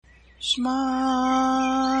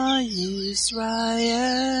Shema Yisrael,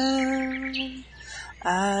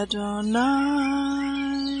 Adonai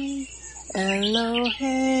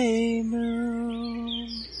Eloheinu,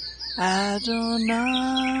 Adonai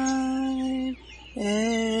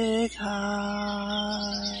Echad,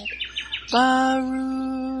 Baruch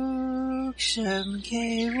Shem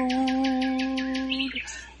Kevod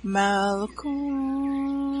Malkuto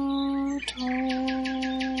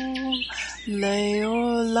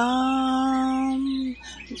Leolam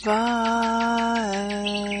Vaed.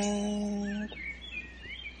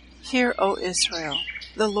 Hear, O Israel,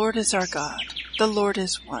 the Lord is our God, the Lord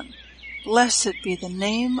is one. Blessed be the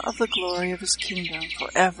name of the glory of his kingdom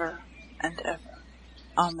forever and ever.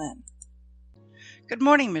 Amen. Good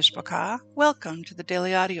morning, Mishpachah. Welcome to the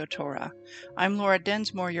Daily Audio Torah. I'm Laura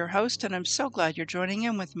Densmore, your host, and I'm so glad you're joining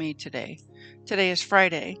in with me today. Today is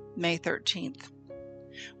Friday, May 13th.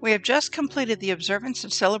 We have just completed the observance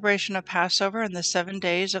and celebration of Passover and the 7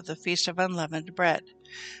 days of the Feast of Unleavened Bread.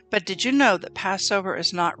 But did you know that Passover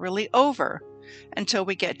is not really over until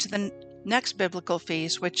we get to the next biblical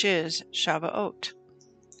feast, which is Shavuot?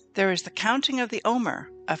 There is the counting of the Emor,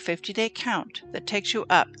 a 50-day count that takes you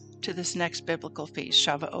up to this next biblical feast,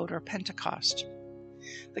 Shavuot or Pentecost.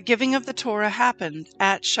 The giving of the Torah happened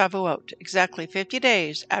at Shavuot, exactly 50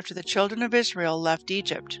 days after the children of Israel left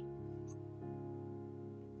Egypt.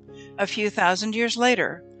 A few thousand years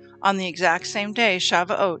later, on the exact same day,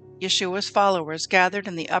 Shavuot, Yeshua's followers gathered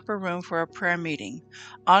in the upper room for a prayer meeting.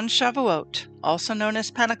 On Shavuot, also known as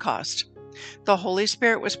Pentecost, the Holy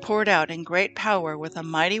Spirit was poured out in great power with a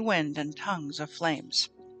mighty wind and tongues of flames.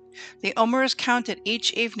 The Emor is counted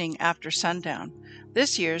each evening after sundown.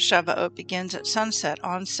 This year's Shavuot begins at sunset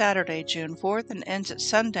on Saturday, June 4th, and ends at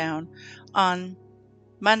sundown on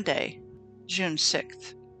Monday, June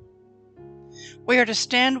 6th. We are to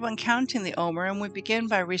stand when counting the Emor, and we begin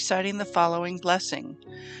by reciting the following blessing.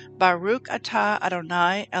 Baruch atah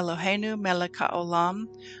Adonai Eloheinu melech haolam,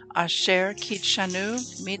 asher kitshanu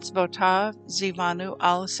mitzvotav zivanu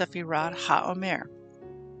al sefirat haomer.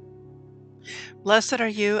 Blessed are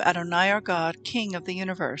you, Adonai our God, King of the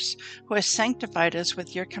universe, who has sanctified us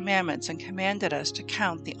with your commandments and commanded us to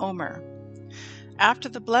count the Emor. After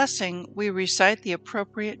the blessing, we recite the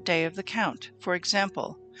appropriate day of the count. For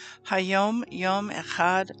example, Hayom Yom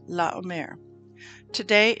Echad LaOmer.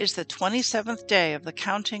 Today is the 27th day of the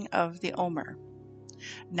counting of the Emor.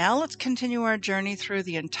 Now let's continue our journey through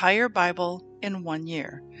the entire Bible in 1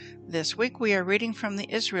 year. This week we are reading from the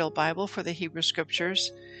Israel Bible for the Hebrew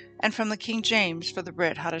Scriptures and from the King James for the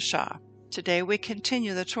Brit Hadashah. Today we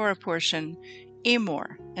continue the Torah portion,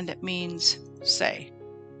 Emor, and it means say.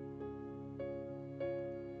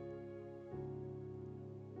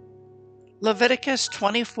 Leviticus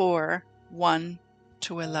 24,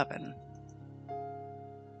 1-11.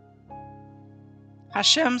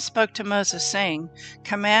 Hashem spoke to Moses, saying,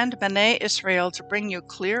 Command Bnei Israel to bring you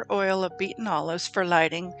clear oil of beaten olives for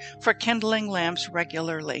lighting, for kindling lamps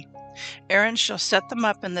regularly. Aaron shall set them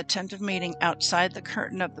up in the tent of meeting outside the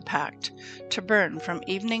curtain of the pact, to burn from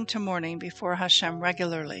evening to morning before Hashem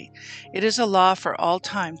regularly. It is a law for all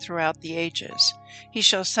time throughout the ages. He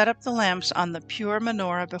shall set up the lamps on the pure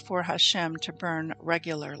menorah before Hashem to burn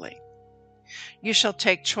regularly. You shall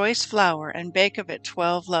take choice flour and bake of it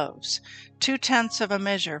 12 loaves, 2/10 of a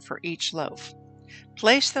measure for each loaf.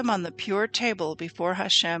 Place them on the pure table before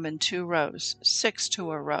Hashem in 2 rows, 6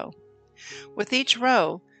 to a row. With each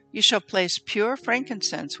row, you shall place pure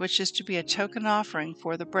frankincense, which is to be a token offering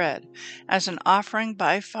for the bread, as an offering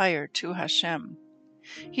by fire to Hashem.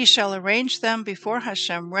 He shall arrange them before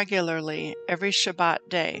Hashem regularly every Shabbat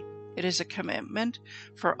day. It is a commitment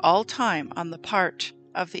for all time on the part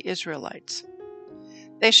of the Israelites.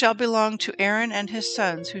 They shall belong to Aaron and his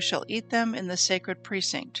sons, who shall eat them in the sacred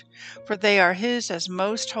precinct, for they are his as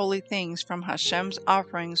most holy things from Hashem's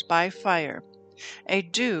offerings by fire, a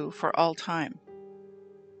due for all time.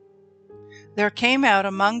 There came out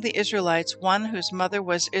among the Israelites one whose mother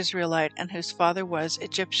was Israelite and whose father was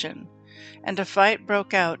Egyptian, and a fight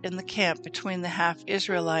broke out in the camp between the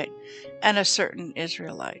half-Israelite and a certain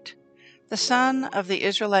Israelite. The son of the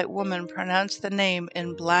Israelite woman pronounced the name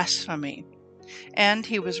in blasphemy, and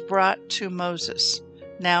he was brought to Moses.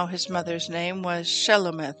 Now his mother's name was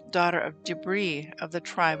Shelomith, daughter of Dibri of the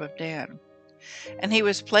tribe of Dan. And he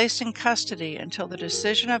was placed in custody until the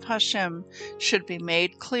decision of Hashem should be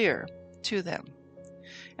made clear to them.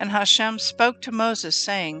 And Hashem spoke to Moses,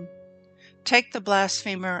 saying, Take the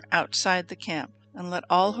blasphemer outside the camp, and let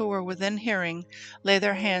all who are within hearing lay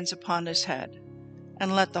their hands upon his head,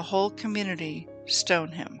 and let the whole community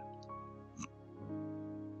stone him.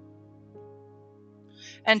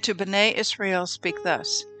 And to Bnei Israel speak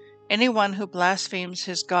thus, Anyone who blasphemes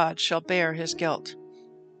his God shall bear his guilt.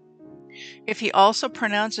 If he also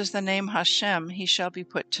pronounces the name Hashem, he shall be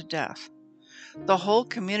put to death. The whole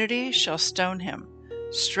community shall stone him,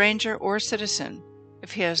 stranger or citizen.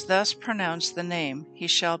 If he has thus pronounced the name, he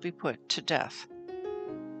shall be put to death.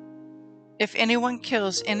 If anyone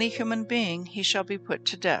kills any human being, he shall be put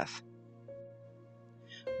to death.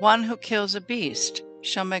 One who kills a beast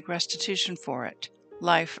shall make restitution for it,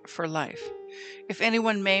 life for life. If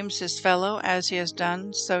anyone maims his fellow as he has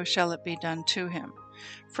done, so shall it be done to him.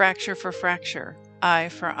 Fracture for fracture, eye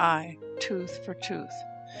for eye, tooth for tooth.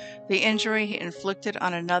 The injury he inflicted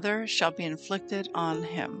on another shall be inflicted on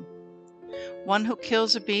him. One who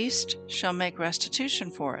kills a beast shall make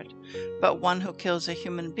restitution for it, but one who kills a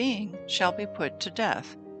human being shall be put to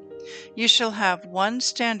death. You shall have one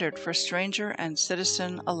standard for stranger and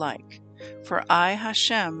citizen alike, for I,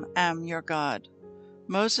 Hashem, am your God.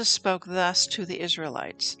 Moses spoke thus to the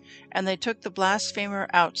Israelites, and they took the blasphemer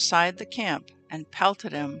outside the camp and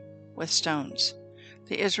pelted him with stones.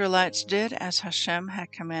 The Israelites did as Hashem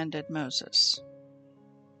had commanded Moses.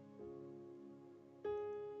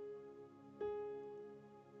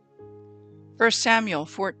 First Samuel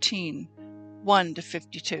 14,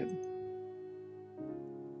 1-52.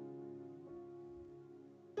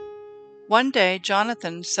 One day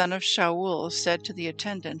Jonathan, son of Shaul, said to the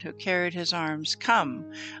attendant who carried his arms, "Come,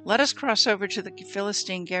 let us cross over to the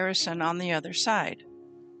Philistine garrison on the other side."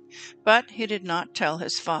 But he did not tell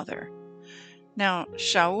his father. Now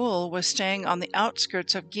Shaul was staying on the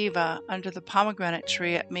outskirts of Gibeah under the pomegranate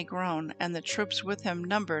tree at Migron, and the troops with him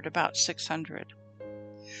numbered about 600.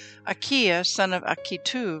 Achiah, son of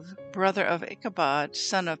Achituv, brother of Ichabod,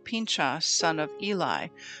 son of Pinchas, son of Eli,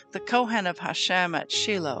 the Kohen of Hashem at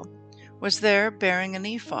Shiloh, was there bearing an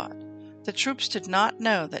ephod. The troops did not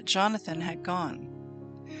know that Jonathan had gone.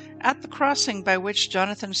 At the crossing by which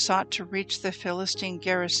Jonathan sought to reach the Philistine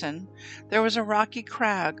garrison, there was a rocky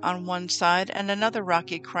crag on one side and another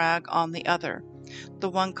rocky crag on the other, the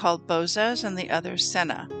one called Bozez and the other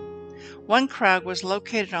Seneh. One crag was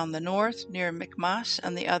located on the north, near Michmas,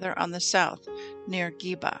 and the other on the south, near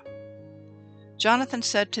Gibeah. Jonathan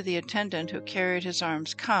said to the attendant who carried his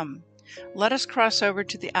arms, "Come, let us cross over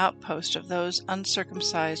to the outpost of those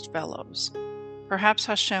uncircumcised fellows. Perhaps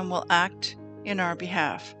Hashem will act in our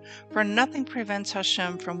behalf, for nothing prevents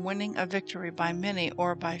Hashem from winning a victory by many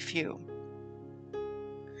or by few."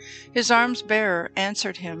 His arms-bearer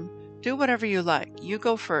answered him, "Do whatever you like. You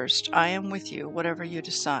go first. I am with you, whatever you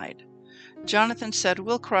decide." Jonathan said,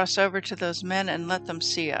 "We'll cross over to those men and let them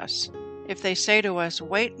see us. If they say to us,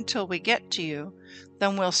 'Wait until we get to you,'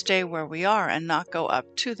 then we'll stay where we are and not go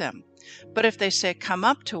up to them. But if they say, 'Come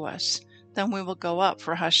up to us,' then we will go up,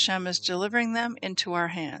 for Hashem is delivering them into our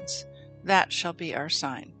hands. That shall be our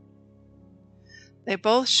sign." They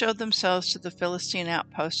both showed themselves to the Philistine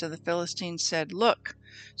outpost, and the Philistines said, "Look,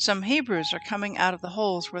 some Hebrews are coming out of the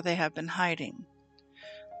holes where they have been hiding."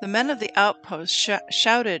 The men of the outpost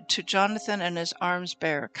shouted to Jonathan and his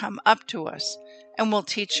arms-bearer, "Come up to us, and we'll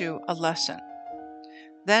teach you a lesson."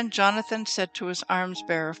 Then Jonathan said to his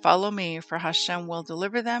arms-bearer, "Follow me, for Hashem will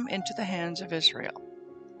deliver them into the hands of Israel."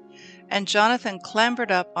 And Jonathan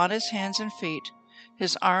clambered up on his hands and feet.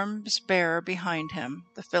 His arms-bearer behind him,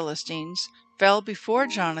 the Philistines, fell before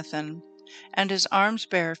Jonathan, and his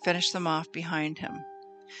arms-bearer finished them off behind him.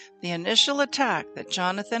 The initial attack that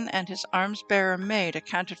Jonathan and his arms-bearer made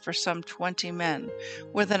accounted for some 20 men,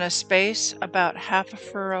 within a space about half a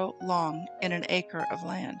furrow long in an acre of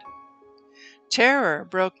land. Terror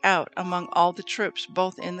broke out among all the troops,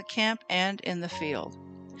 both in the camp and in the field.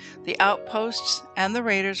 The outposts and the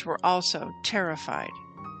raiders were also terrified.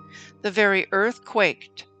 The very earth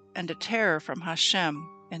quaked, and a terror from Hashem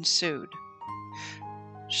ensued.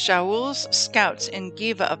 Shaul's scouts in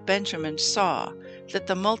Gibeah of Benjamin saw that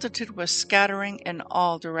the multitude was scattering in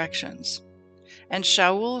all directions. And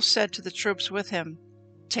Shaul said to the troops with him,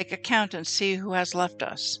 "Take account and see who has left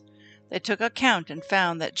us." They took account and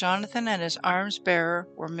found that Jonathan and his arms-bearer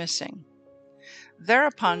were missing.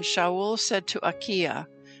 Thereupon Shaul said to Achiah,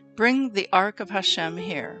 "Bring the ark of Hashem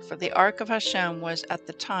here," for the ark of Hashem was at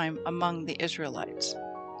the time among the Israelites.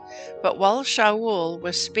 But while Shaul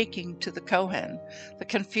was speaking to the Kohen, the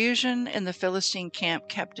confusion in the Philistine camp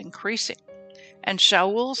kept increasing. And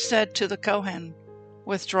Shaul said to the Kohen,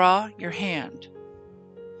 "Withdraw your hand."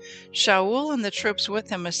 Shaul and the troops with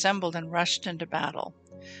him assembled and rushed into battle.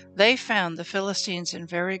 They found the Philistines in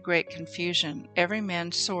very great confusion, every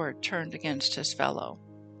man's sword turned against his fellow.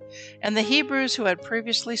 And the Hebrews who had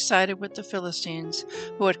previously sided with the Philistines,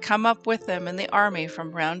 who had come up with them in the army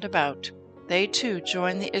from round about, they too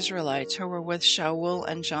joined the Israelites who were with Shaul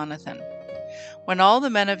and Jonathan. When all the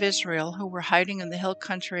men of Israel who were hiding in the hill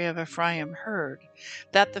country of Ephraim heard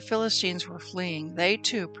that the Philistines were fleeing, they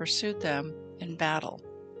too pursued them in battle.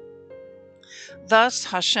 Thus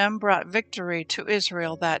Hashem brought victory to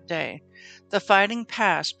Israel that day. The fighting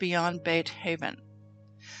passed beyond Beit Haven.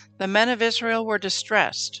 The men of Israel were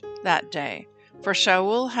distressed that day, for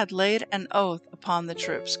Shaul had laid an oath upon the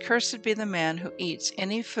troops, "Cursed be the man who eats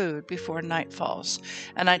any food before night falls,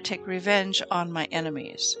 and I take revenge on my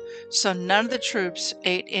enemies." So none of the troops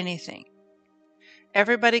ate anything.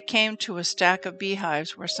 Everybody came to a stack of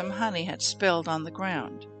beehives where some honey had spilled on the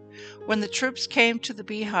ground. When the troops came to the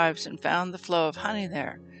beehives and found the flow of honey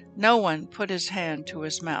there, no one put his hand to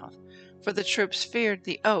his mouth, for the troops feared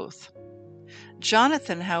the oath.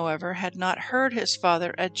 Jonathan, however, had not heard his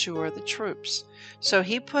father adjure the troops, so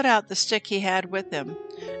he put out the stick he had with him,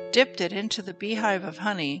 dipped it into the beehive of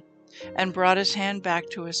honey, and brought his hand back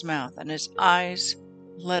to his mouth, and his eyes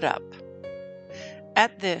lit up.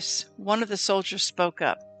 At this, one of the soldiers spoke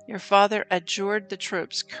up, "Your father adjured the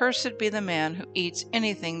troops, 'Cursed be the man who eats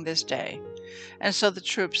anything this day,' and so the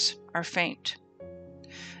troops are faint."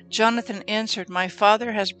 Jonathan answered, "My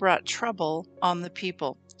father has brought trouble on the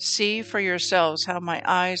people. See for yourselves how my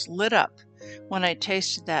eyes lit up when I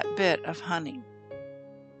tasted that bit of honey."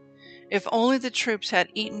 If only the troops had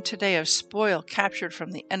eaten today of spoil captured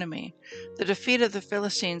from the enemy, the defeat of the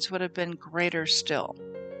Philistines would have been greater still.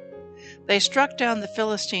 They struck down the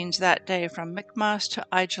Philistines that day from Michmas to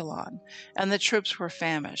Aijalon, and the troops were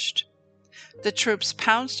famished. The troops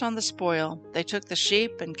pounced on the spoil. They took the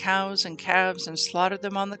sheep and cows and calves and slaughtered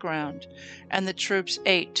them on the ground, and the troops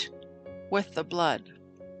ate with the blood.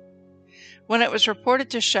 When it was reported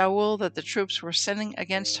to Shaul that the troops were sinning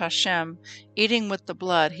against Hashem, eating with the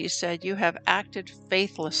blood, he said, "You have acted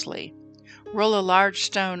faithlessly. Roll a large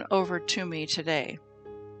stone over to me today."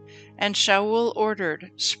 And Shaul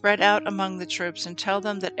ordered, "Spread out among the troops and tell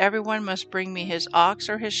them that everyone must bring me his ox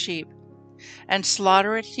or his sheep and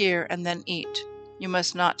slaughter it here and then eat. You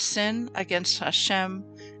must not sin against Hashem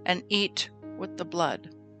and eat with the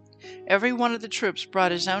blood." Every one of the troops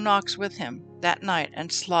brought his own ox with him that night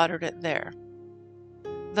and slaughtered it there.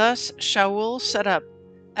 Thus Shaul set up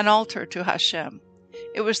an altar to Hashem.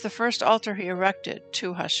 It was the first altar he erected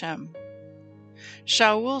to Hashem.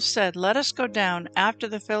 Shaul said, "Let us go down after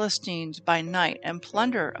the Philistines by night and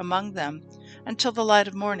plunder among them until the light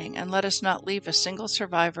of morning, and let us not leave a single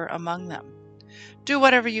survivor among them." "Do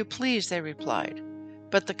whatever you please," they replied.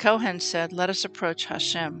 But the Kohen said, "Let us approach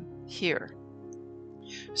Hashem here."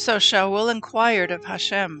 So Shaul inquired of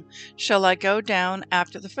Hashem, "Shall I go down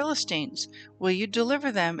after the Philistines? Will you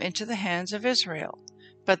deliver them into the hands of Israel?"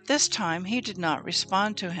 But this time he did not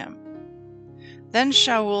respond to him. Then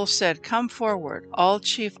Shaul said, "Come forward, all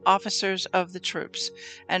chief officers of the troops,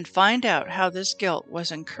 and find out how this guilt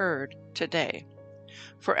was incurred today.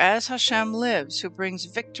 For as Hashem lives, who brings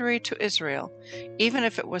victory to Israel, even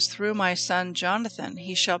if it was through my son Jonathan,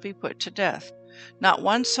 he shall be put to death." Not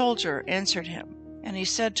one soldier answered him. And he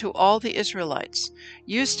said to all the Israelites,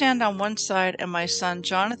 "You stand on one side, and my son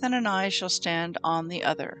Jonathan and I shall stand on the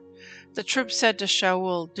other." The troops said to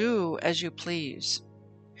Shaul, "Do as you please."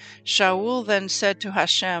 Shaul then said to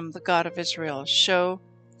Hashem, the God of Israel, "Show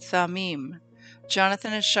Thamim."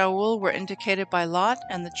 Jonathan and Shaul were indicated by lot,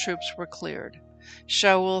 and the troops were cleared.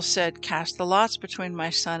 Shaul said, "Cast the lots between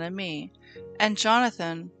my son and me," and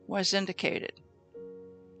Jonathan was indicated.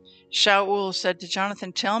 Shaul said to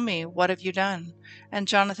Jonathan, "Tell me, what have you done?" And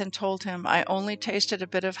Jonathan told him, "I only tasted a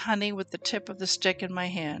bit of honey with the tip of the stick in my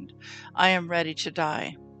hand. I am ready to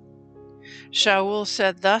die." Shaul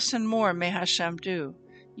said, "Thus and more may Hashem do.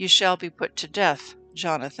 You shall be put to death,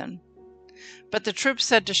 Jonathan." But the troops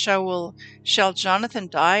said to Shaul, "Shall Jonathan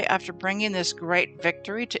die after bringing this great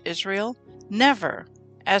victory to Israel? Never!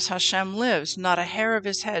 As Hashem lives, not a hair of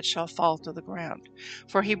his head shall fall to the ground,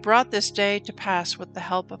 for he brought this day to pass with the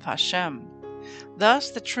help of Hashem."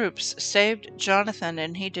 Thus the troops saved Jonathan,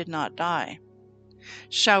 and he did not die.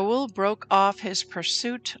 Shaul broke off his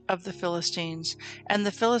pursuit of the Philistines, and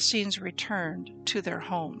the Philistines returned to their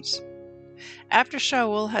homes. After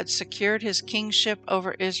Shaul had secured his kingship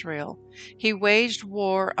over Israel, he waged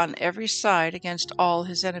war on every side against all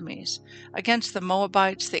his enemies, against the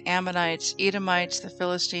Moabites, the Ammonites, Edomites, the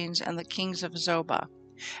Philistines, and the kings of Zobah,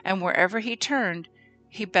 and wherever he turned,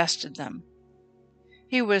 he bested them.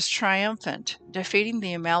 He was triumphant, defeating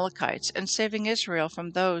the Amalekites and saving Israel from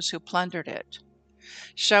those who plundered it.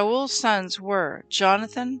 Shaul's sons were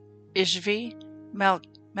Jonathan, Ishvi,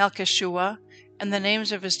 Malchishua, and the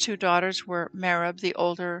names of his two daughters were Merab the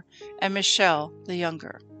older and Michal the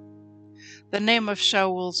younger. The name of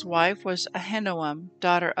Shaul's wife was Ahinoam,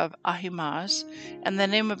 daughter of Ahimaaz, and the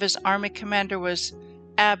name of his army commander was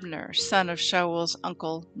Abner, son of Shaul's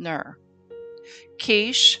uncle Ner.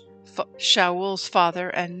 Kish, Shaul's father,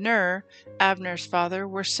 and Ner, Abner's father,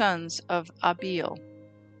 were sons of Abiel.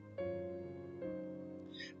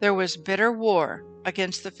 There was bitter war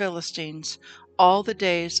against the Philistines all the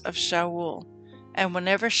days of Shaul, and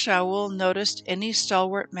whenever Shaul noticed any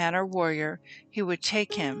stalwart man or warrior, he would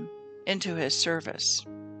take him into his service.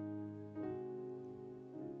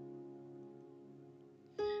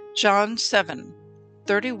 John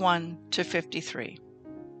 7:31-53.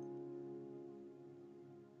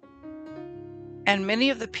 And many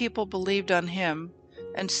of the people believed on him,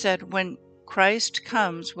 and said, When Christ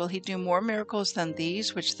comes, will he do more miracles than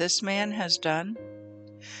these which this man has done?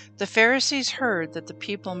 The Pharisees heard that the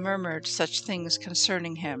people murmured such things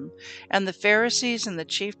concerning him, and the Pharisees and the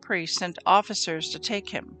chief priests sent officers to take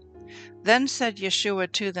him. Then said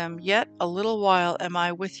Yeshua to them, Yet a little while am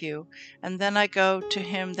I with you, and then I go to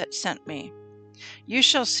him that sent me. You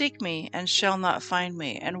shall seek me, and shall not find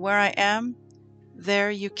me, and where I am,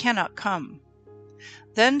 there you cannot come.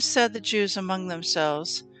 Then said the Jews among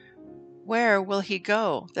themselves, Where will he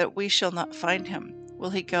go, that we shall not find him?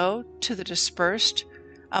 Will he go to the dispersed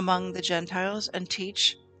among the Gentiles, and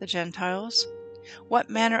teach the Gentiles? What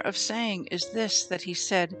manner of saying is this that he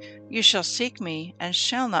said, You shall seek me, and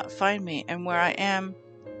shall not find me, and where I am,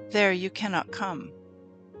 there you cannot come?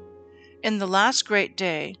 In the last great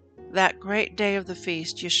day, that great day of the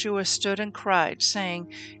feast, Yeshua stood and cried,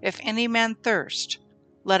 saying, If any man thirst,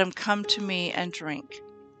 let him come to me and drink.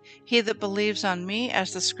 He that believes on me,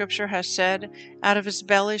 as the Scripture has said, out of his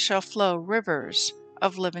belly shall flow rivers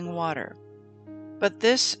of living water. But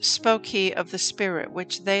this spoke he of the Spirit,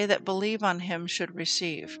 which they that believe on him should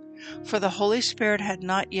receive. For the Holy Spirit had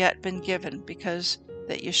not yet been given, because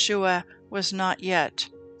that Yeshua was not yet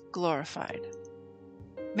glorified.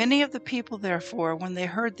 Many of the people, therefore, when they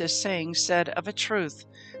heard this saying, said, Of a truth,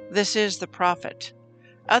 this is the prophet.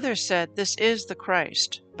 Others said, This is the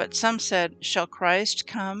Christ. But some said, Shall Christ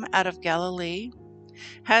come out of Galilee?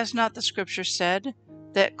 Has not the Scripture said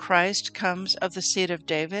that Christ comes of the seed of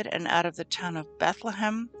David, and out of the town of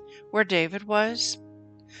Bethlehem, where David was?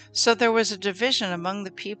 So there was a division among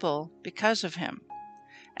the people because of him.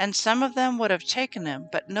 And some of them would have taken him,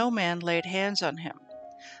 but no man laid hands on him.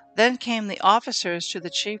 Then came the officers to the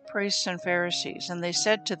chief priests and Pharisees, and they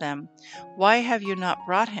said to them, Why have you not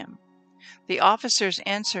brought him? The officers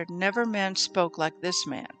answered, Never man spoke like this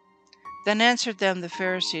man. Then answered them the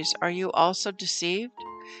Pharisees, Are you also deceived?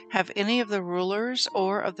 Have any of the rulers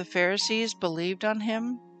or of the Pharisees believed on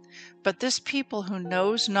him? But this people who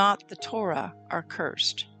knows not the Torah are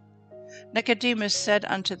cursed. Nicodemus said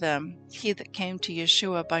unto them, he that came to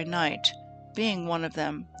Yeshua by night, being one of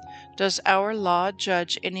them, Does our law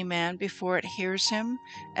judge any man before it hears him,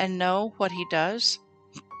 and know what he does?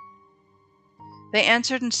 They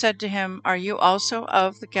answered and said to him, Are you also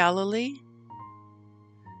of the Galilee?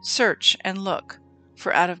 Search and look,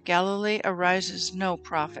 for out of Galilee arises no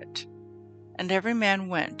prophet. And every man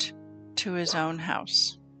went to his own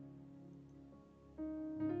house.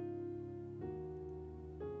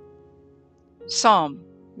 Psalm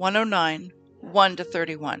 109,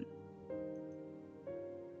 1-31.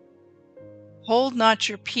 Hold not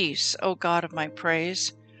your peace, O God of my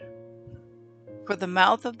praise, for the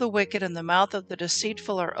mouth of the wicked and the mouth of the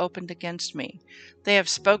deceitful are opened against me. They have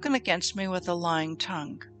spoken against me with a lying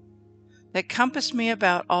tongue. They compassed me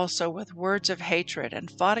about also with words of hatred, and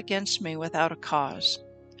fought against me without a cause.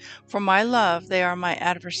 For my love they are my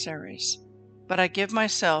adversaries, but I give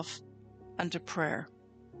myself unto prayer.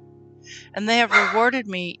 And they have rewarded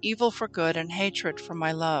me evil for good, and hatred for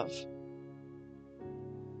my love.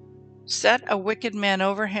 Set a wicked man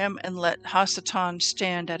over him, and let Hasatan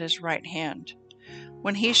stand at his right hand.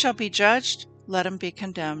 When he shall be judged, let him be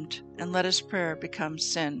condemned, and let his prayer become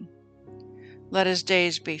sin. Let his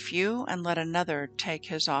days be few, and let another take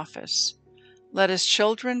his office. Let his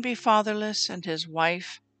children be fatherless, and his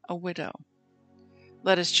wife a widow.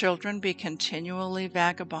 Let his children be continually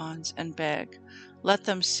vagabonds and beg. Let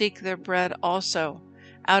them seek their bread also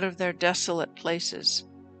out of their desolate places.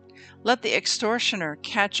 Let the extortioner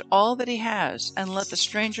catch all that he has, and let the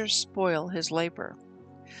stranger spoil his labor.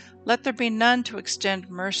 Let there be none to extend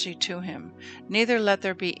mercy to him, neither let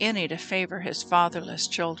there be any to favor his fatherless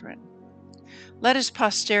children. Let his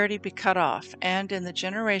posterity be cut off, and in the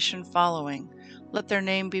generation following, let their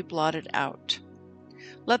name be blotted out.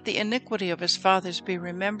 Let the iniquity of his fathers be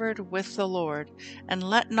remembered with the Lord, and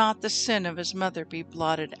let not the sin of his mother be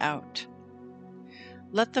blotted out.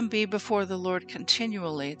 Let them be before the Lord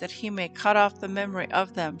continually, that he may cut off the memory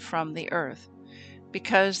of them from the earth,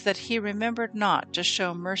 because that he remembered not to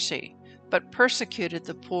show mercy, but persecuted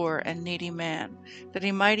the poor and needy man, that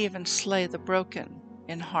he might even slay the broken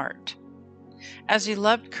in heart. As he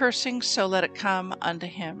loved cursing, so let it come unto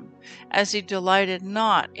him. As he delighted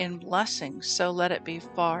not in blessing, so let it be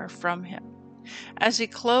far from him. As he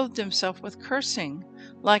clothed himself with cursing,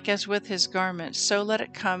 like as with his garments, so let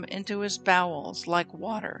it come into his bowels like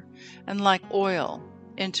water, and like oil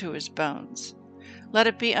into his bones. Let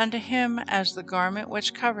it be unto him as the garment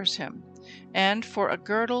which covers him, and for a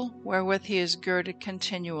girdle wherewith he is girded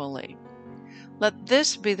continually. Let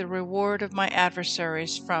this be the reward of my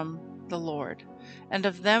adversaries from the Lord, and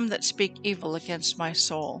of them that speak evil against my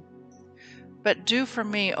soul. But do for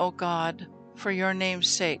me, O God, for your name's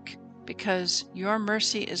sake, because your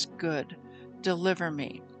mercy is good, deliver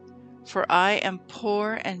me. For I am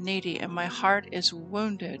poor and needy, and my heart is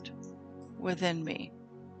wounded within me.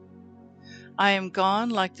 I am gone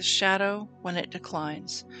like the shadow when it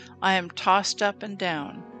declines. I am tossed up and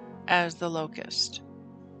down as the locust.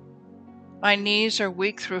 My knees are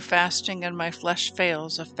weak through fasting, and my flesh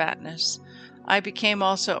fails of fatness. I became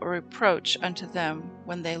also a reproach unto them.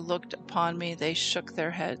 When they looked upon me, they shook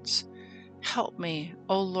their heads. Help me,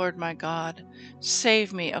 O Lord my God.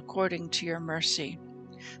 Save me according to your mercy,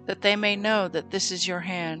 that they may know that this is your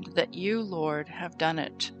hand, that you, Lord, have done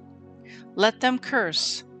it. Let them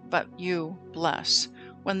curse, but you bless.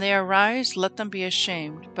 When they arise, let them be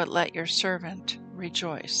ashamed, but let your servant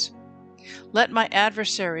rejoice. Let my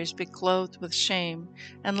adversaries be clothed with shame,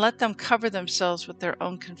 and let them cover themselves with their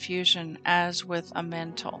own confusion as with a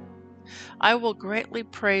mantle. I will greatly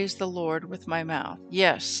praise the Lord with my mouth.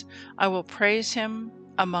 Yes, I will praise him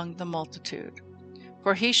among the multitude.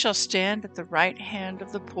 For he shall stand at the right hand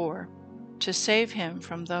of the poor, to save him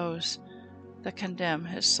from those that condemn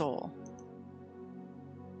his soul.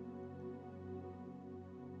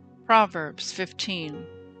 Proverbs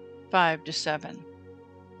 15:5-7.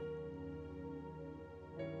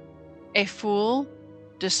 A fool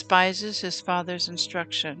despises his father's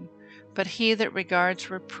instruction, but he that regards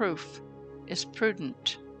reproof is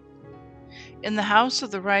prudent. In the house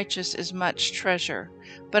of the righteous is much treasure,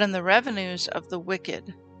 but in the revenues of the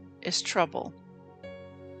wicked is trouble.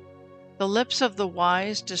 The lips of the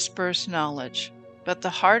wise disperse knowledge, but the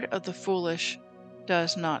heart of the foolish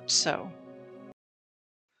does not so.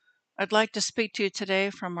 I'd like to speak to you today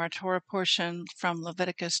from our Torah portion from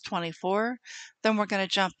Leviticus 24. Then we're going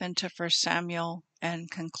to jump into 1 Samuel and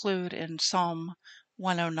conclude in Psalm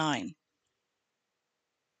 109.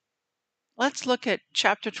 Let's look at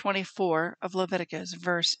chapter 24 of Leviticus,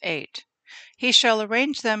 verse 8. He shall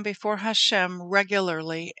arrange them before Hashem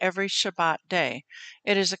regularly every Shabbat day.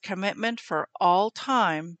 It is a commitment for all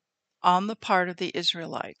time on the part of the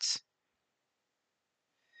Israelites.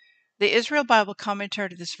 The Israel Bible commentary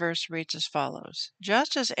to this verse reads as follows: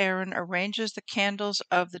 Just as Aaron arranges the candles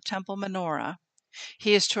of the temple menorah,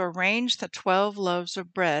 he is to arrange the 12 loaves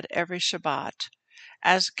of bread every Shabbat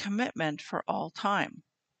as a commitment for all time.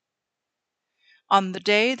 On the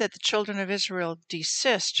day that the children of Israel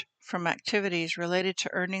desist from activities related to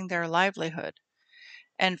earning their livelihood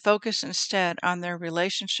and focus instead on their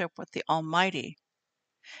relationship with the Almighty,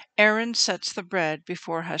 Aaron sets the bread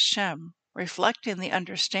before Hashem, reflecting the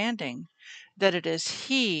understanding that it is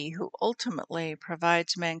He who ultimately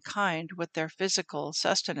provides mankind with their physical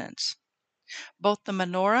sustenance. Both the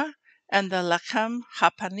menorah and the lechem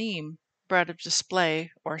hapanim, bread of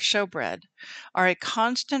display or showbread, are a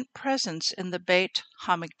constant presence in the Beit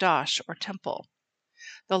Hamikdash or temple.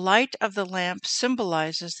 The light of the lamp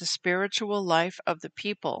symbolizes the spiritual life of the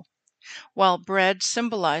people, while bread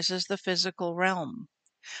symbolizes the physical realm.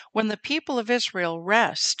 When the people of Israel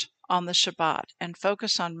rest on the Shabbat and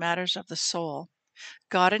focus on matters of the soul,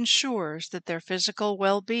 God ensures that their physical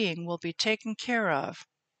well-being will be taken care of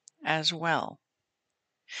as well.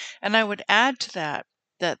 And I would add to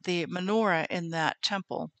that the menorah in that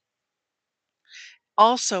temple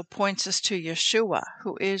also points us to Yeshua,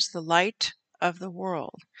 who is the light of the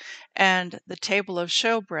world. And the table of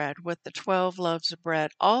showbread with the 12 loaves of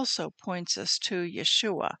bread also points us to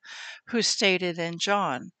Yeshua, who stated in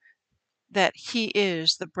John that he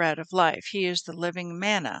is the bread of life. He is the living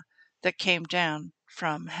manna that came down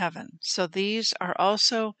from heaven. So these are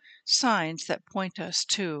also signs that point us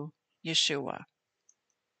to Yeshua.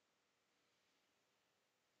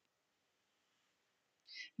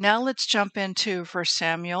 Now let's jump into 1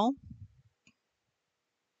 Samuel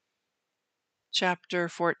chapter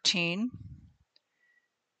 14.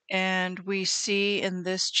 And we see in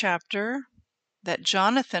this chapter that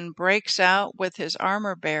Jonathan breaks out with his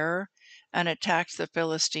armor bearer and attacks the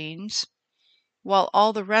Philistines, while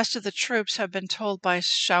all the rest of the troops have been told by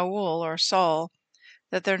Shaul or Saul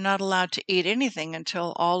that they're not allowed to eat anything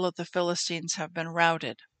until all of the Philistines have been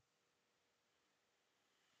routed.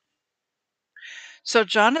 So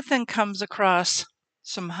Jonathan comes across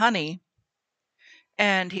some honey,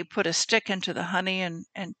 and he put a stick into the honey and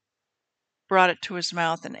brought it to his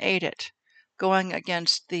mouth and ate it, going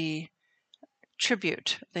against the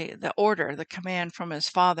tribute, the order, the command from his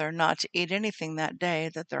father not to eat anything that day,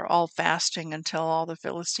 that they're all fasting until all the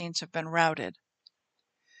Philistines have been routed.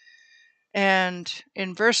 And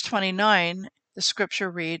in verse 29, the scripture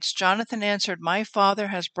reads, Jonathan answered, My father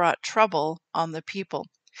has brought trouble on the people.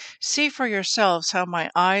 See for yourselves how my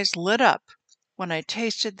eyes lit up when I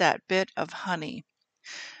tasted that bit of honey.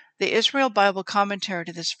 The Israel Bible commentary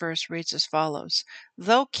to this verse reads as follows: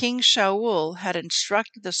 Though King Shaul had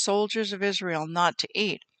instructed the soldiers of Israel not to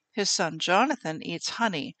eat, his son Jonathan eats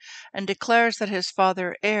honey and declares that his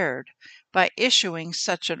father erred by issuing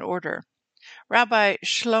such an order. Rabbi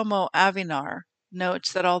Shlomo Avinar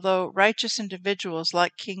notes that although righteous individuals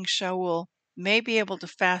like King Shaul may be able to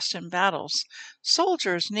fast in battles,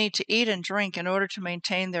 soldiers need to eat and drink in order to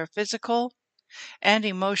maintain their physical and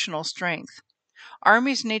emotional strength.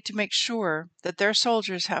 Armies need to make sure that their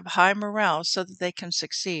soldiers have high morale so that they can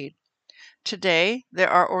succeed. Today, there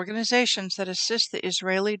are organizations that assist the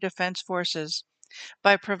Israeli Defense Forces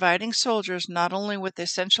by providing soldiers not only with the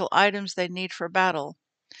essential items they need for battle,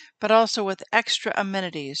 but also with extra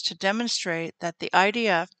amenities to demonstrate that the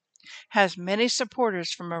IDF has many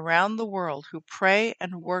supporters from around the world who pray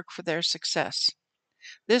and work for their success.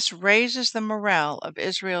 This raises the morale of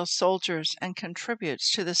Israel's soldiers and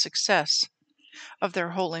contributes to the success of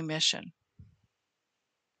their holy mission.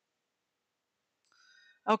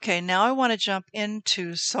 Okay, now I want to jump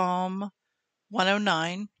into Psalm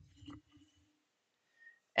 109,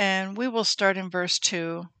 and we will start in verse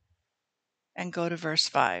 2 and go to verse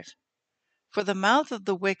 5. For the mouth of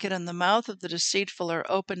the wicked and the mouth of the deceitful are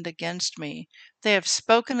opened against me. They have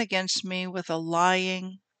spoken against me with a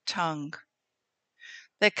lying tongue.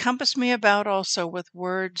 They compassed me about also with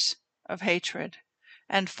words of hatred,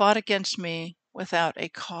 and fought against me without a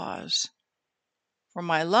cause. For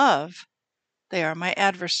my love, they are my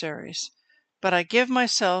adversaries, but I give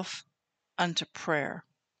myself unto prayer.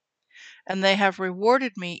 And they have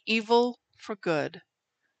rewarded me evil for good,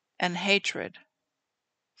 and hatred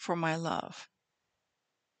for my love.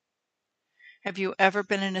 Have you ever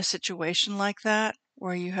been in a situation like that,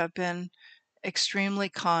 where you have been extremely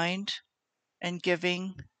kind and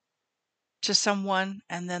giving to someone,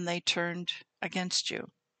 and then they turned against you?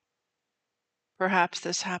 Perhaps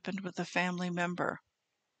this happened with a family member,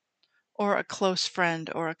 or a close friend,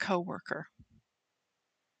 or a coworker.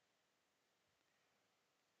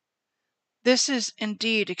 This is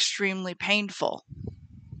indeed extremely painful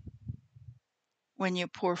when you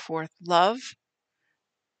pour forth love,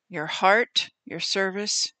 your heart, your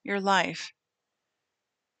service, your life,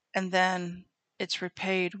 and then it's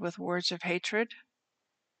repaid with words of hatred,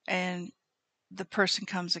 and the person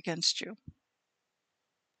comes against you.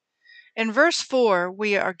 In verse 4,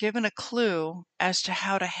 we are given a clue as to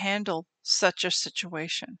how to handle such a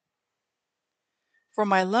situation. For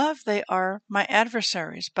my love, they are my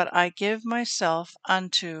adversaries, but I give myself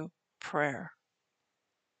unto prayer.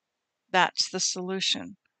 That's the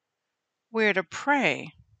solution. We're to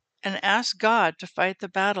pray and ask God to fight the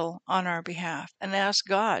battle on our behalf, and ask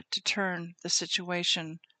God to turn the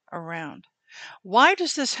situation around. Why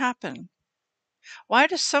does this happen? Why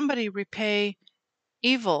does somebody repay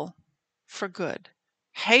evil for good,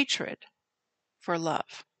 hatred for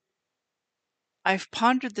love? I've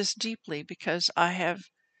pondered this deeply because I have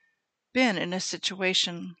been in a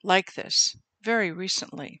situation like this very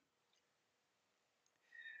recently.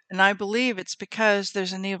 And I believe it's because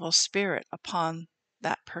there's an evil spirit upon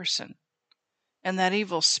that person. And that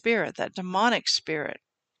evil spirit, that demonic spirit,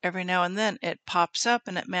 every now and then it pops up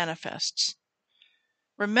and it manifests.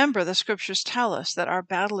 Remember, the scriptures tell us that our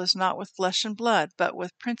battle is not with flesh and blood, but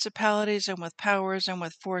with principalities and with powers and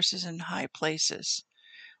with forces in high places.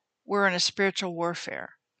 We're in a spiritual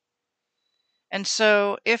warfare. And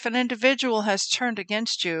so if an individual has turned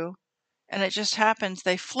against you, and it just happens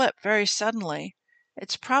they flip very suddenly,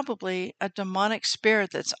 it's probably a demonic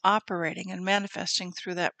spirit that's operating and manifesting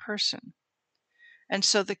through that person. And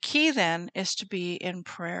so the key then is to be in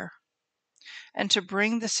prayer and to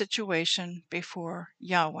bring the situation before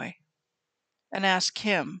Yahweh and ask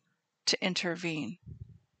Him to intervene.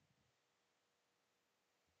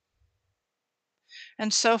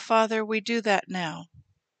 And so, Father, we do that now.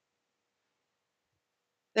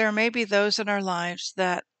 There may be those in our lives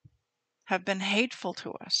that have been hateful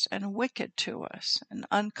to us and wicked to us and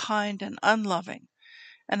unkind and unloving,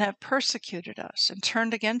 and have persecuted us and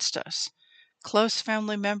turned against us, close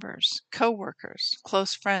family members, co-workers,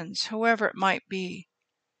 close friends, whoever it might be.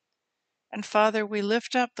 And Father, we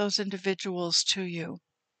lift up those individuals to you.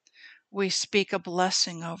 We speak a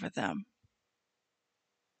blessing over them.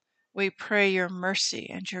 We pray your mercy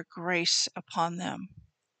and your grace upon them.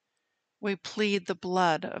 We plead the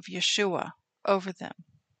blood of Yeshua over them.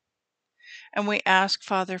 And we ask,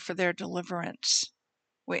 Father, for their deliverance.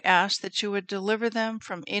 We ask that you would deliver them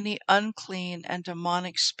from any unclean and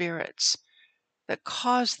demonic spirits that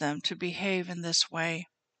cause them to behave in this way.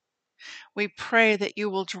 We pray that you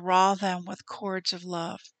will draw them with cords of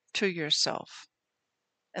love to yourself,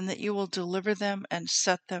 and that you will deliver them and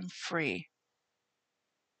set them free.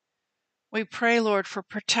 We pray, Lord, for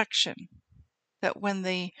protection, that when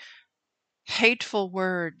the hateful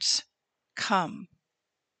words come,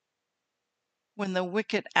 when the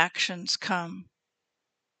wicked actions come,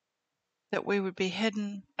 that we would be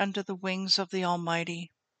hidden under the wings of the Almighty,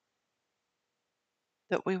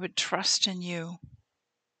 that we would trust in you,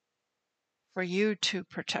 for you to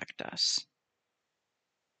protect us.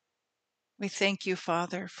 We thank you,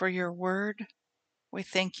 Father, for your word. We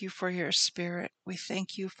thank you for your spirit. We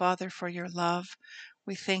thank you, Father, for your love.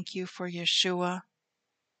 We thank you for Yeshua.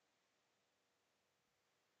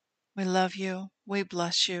 We love you, we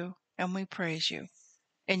bless you, and we praise you.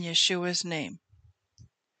 In Yeshua's name.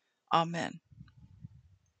 Amen.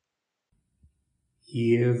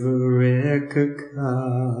 Yevrekka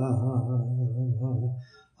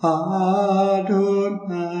Adonai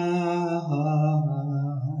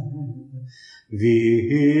Vish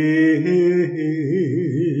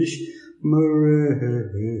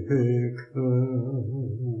Mereka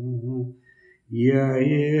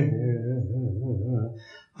Yair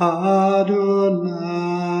Adonai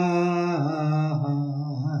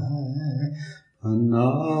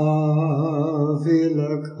Panavilaka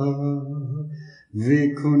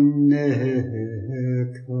Vikuneka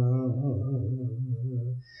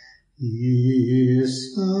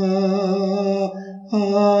Isa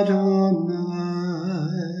Adonai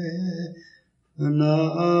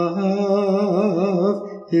Panav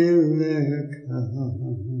Ileka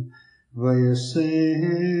Vayasem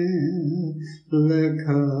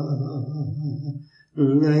Leka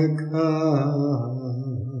Leka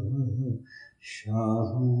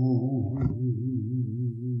Shalom.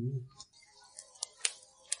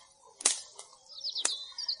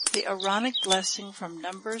 The Aaronic blessing from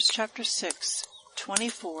Numbers chapter 6,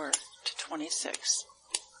 24 to 26.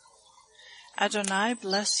 Adonai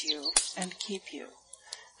bless you and keep you.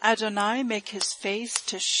 Adonai make his face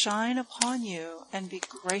to shine upon you and be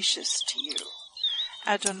gracious to you.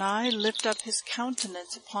 Adonai lift up his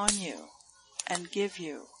countenance upon you and give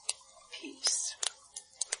you peace.